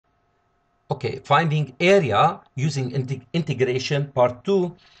Okay, finding area using integration part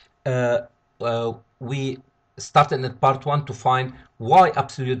 2. We started in part 1 to find why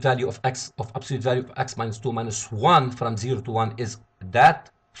absolute value of x minus 2 minus 1 from 0 to 1 is that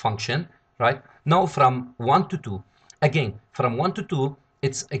function, right? Now from 1 to 2, again from 1 to 2,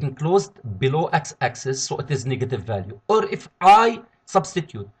 it's enclosed below x-axis, so it is negative value. Or if I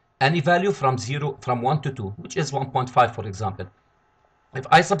substitute any value from 1 to 2, which is 1.5 for example, if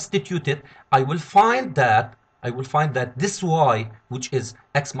I substitute it, I will find that this y, which is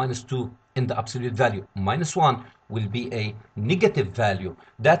x minus 2 in the absolute value minus 1, will be a negative value.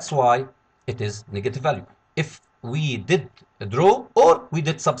 That's why it is negative value. If we did draw or we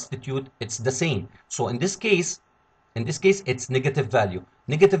did substitute, it's the same. So in this case, it's negative value.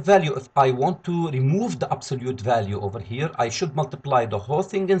 Negative value, if I want to remove the absolute value over here, I should multiply the whole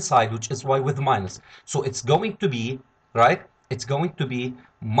thing inside, which is y, with minus. So it's going to be, right? It's going to be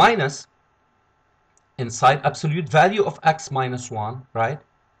minus inside absolute value of x minus 1, right?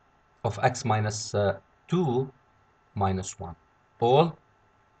 Of x minus 2 minus 1, all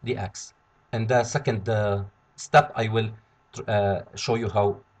the x. And the second step, I will show you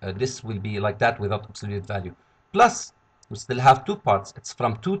how this will be like that without absolute value. Plus, we still have two parts. It's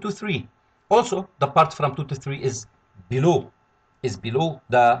from 2 to 3. Also, the part from 2 to 3 is below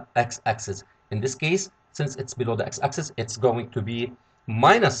the x-axis. In this case, since it's below the x-axis, it's going to be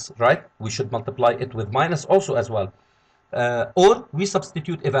minus, right? We should multiply it with minus also as well. Or we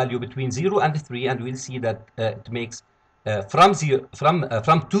substitute a value between 0 and 3, and we'll see that it makes from 2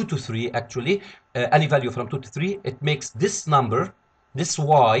 to 3, actually, any value from 2 to 3, it makes this number, this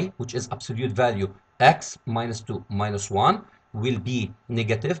y, which is absolute value x minus 2 minus 1, will be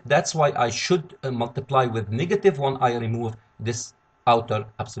negative. That's why I should multiply with negative when I remove this outer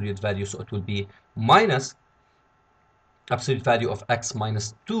absolute value. So it will be minus absolute value of x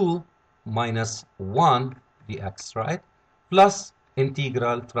minus 2 minus 1 dx, right? Plus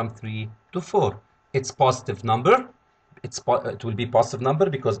integral from 3 to 4. It's positive number. It will be positive number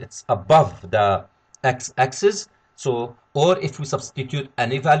because it's above the x-axis. So, or if we substitute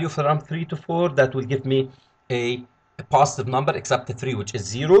any value from 3 to 4, that will give me a positive number except the 3, which is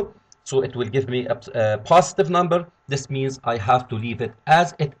 0. So it will give me a positive number. This means I have to leave it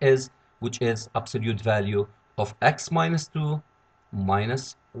as it is, which is absolute value of x minus 2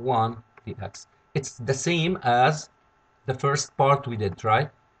 minus 1 dx. It's the same as the first part we did,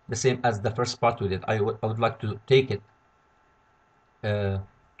 right? The same as the first part we did. I would like to take it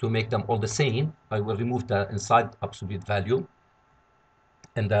to make them all the same. I will remove the inside absolute value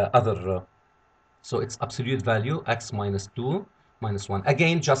and the other. So it's absolute value x minus 2 minus 1.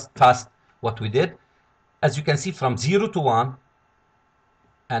 Again, just past what we did. As you can see, from 0 to 1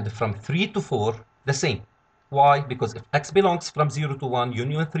 and from 3 to 4, the same. Why? Because if x belongs from 0 to 1,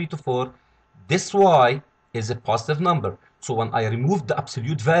 union 3 to 4, this y is a positive number. So when I remove the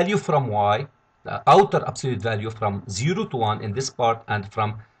absolute value from y, the outer absolute value from 0 to 1 in this part and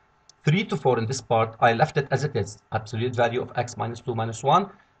from 3 to 4 in this part, I left it as it is. Absolute value of x minus 2 minus 1,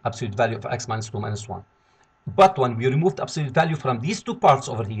 absolute value of x minus 2 minus 1. But when we removed absolute value from these two parts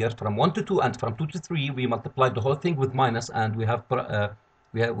over here, from 1 to 2 and from 2 to 3, we multiplied the whole thing with minus, and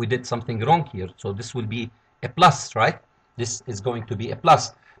we did something wrong here. So this will be a plus, right? This is going to be a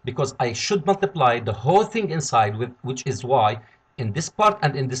plus because I should multiply the whole thing inside with, which is y, in this part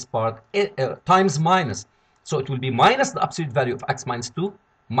and in this part, times minus. So it will be minus the absolute value of x minus 2,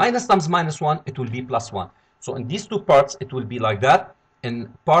 minus times minus 1, it will be plus 1. So in these two parts, it will be like that.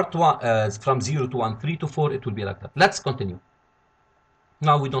 In part 1, from 0 to 1, 3 to 4, it will be like that. Let's continue.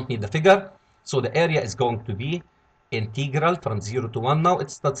 Now we don't need the figure. So the area is going to be integral from 0 to 1. Now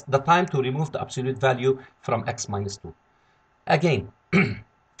it's the time to remove the absolute value from x minus 2. Again,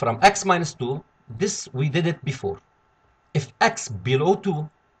 from x minus 2, this we did it before. If x below 2,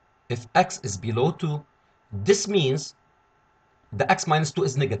 if x is below 2, this means the x minus 2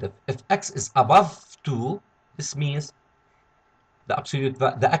 is negative. If x is above 2, this means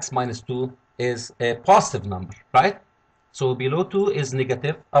the x minus 2 is a positive number, right? So below 2 is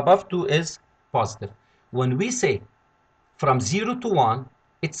negative, above 2 is positive. When we say from 0 to 1,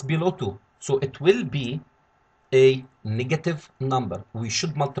 it's below 2, so it will be a negative number. We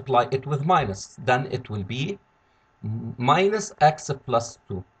should multiply it with minus. Then it will be minus x plus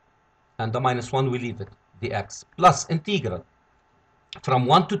 2. And the minus 1, we leave it, the x, plus integral. From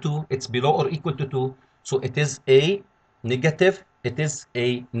 1 to 2, it's below or equal to 2, so it is a negative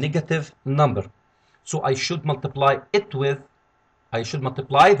number. So I should multiply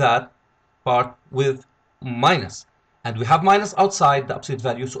that part with minus. And we have minus outside the absolute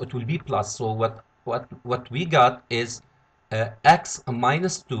value, so it will be plus. So what we got is x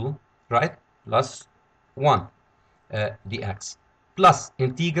minus 2 right? Plus 1 dx plus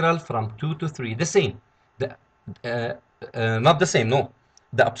integral from 2 to 3, the same. The, not the same, no.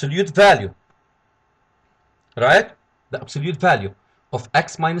 The absolute value, right? The absolute value of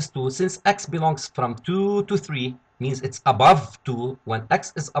x minus 2, since x belongs from 2 to 3, means it's above 2. When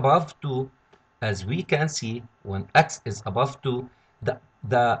x is above 2, as we can see, when x is above 2,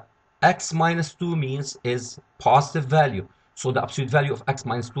 the x minus 2 means is positive value. So the absolute value of x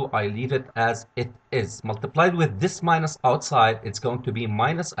minus 2, I leave it as it is. Multiplied with this minus outside, it's going to be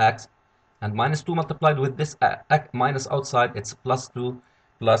minus x. And minus 2 multiplied with this minus outside, it's plus 2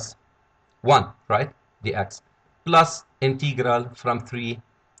 plus 1, right? Dx. Plus integral from 3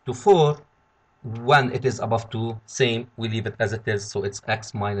 to 4. When it is above 2, same, we leave it as it is. So it's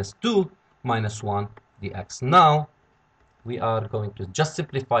x minus 2 minus 1 dx. Now, we are going to just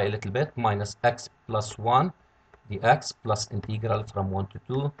simplify a little bit. Minus x plus 1 dx plus integral from 1 to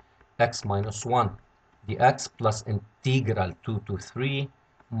 2, x minus 1 dx plus integral 2 to 3,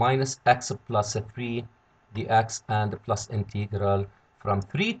 minus x plus 3 dx and plus integral from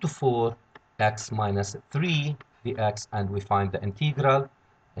 3 to 4, x minus 3 dx, and we find the integral.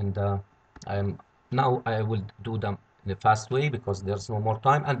 And now I will do them in a fast way because there's no more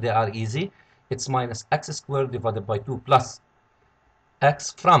time and they are easy. It's minus x squared divided by 2 plus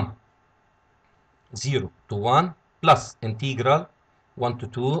x from 0 to 1 plus integral 1 to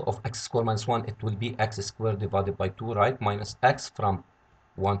 2 of x squared minus 1. It will be x squared divided by 2, right? Minus x from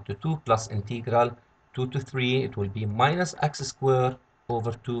 1 to 2 plus integral 2 to 3. It will be minus x squared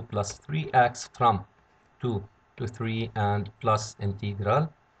over 2 plus 3x from 2 to 3 and plus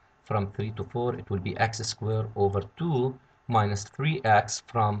integral from 3 to 4. It will be x squared over 2 minus 3x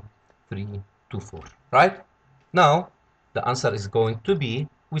from 3 to 4, right? Now, the answer is going to be,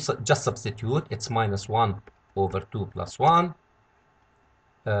 we just substitute, it's minus 1 over 2 plus 1,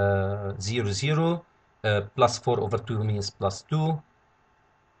 0, 0, plus 4 over 2 means plus 2,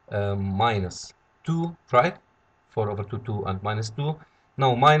 minus 2, right? 4 over 2, 2, and minus 2.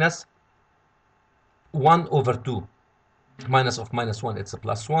 Now, minus 1 over 2, minus of minus 1, it's a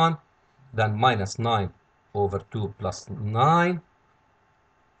plus 1, then minus 9 over 2 plus 9,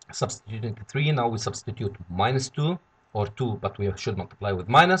 substituting 3, now we substitute minus 2, or 2, but we should multiply with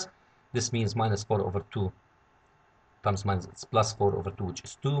minus. This means minus 4 over 2 times minus, it's plus 4 over 2, which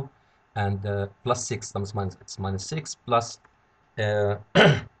is 2, and plus 6 times minus, it's minus 6, plus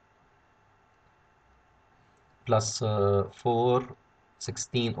plus 4,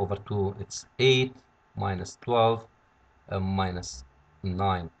 16 over 2, it's 8, minus 12, minus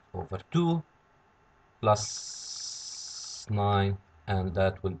 9 over 2, plus 9, and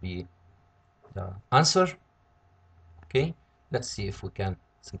that will be the answer. Okay, let's see if we can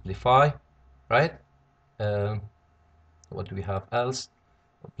simplify, right? What do we have else?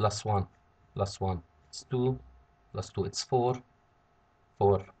 Plus 1, it's 2, plus 2, it's 4,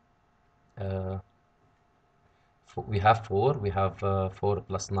 4, we have 4, we have 4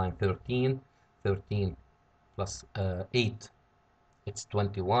 plus 9, 13, 13 plus 8, it's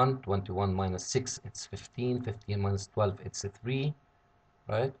 21, 21 minus 6, it's 15, 15 minus 12, it's 3,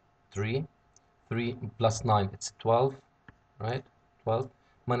 right? 3, 3 plus 9, it's 12, right? 12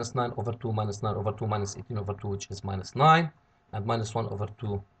 minus 9 over 2 minus 9 over 2 minus 18 over 2, which is minus 9, and minus 1 over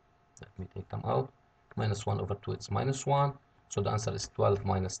 2, let me take them out, minus 1 over 2, it's minus 1, so the answer is 12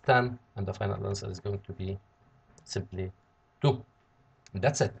 minus 10, and the final answer is going to be simply 2. And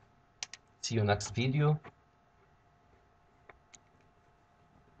that's it. See you next video.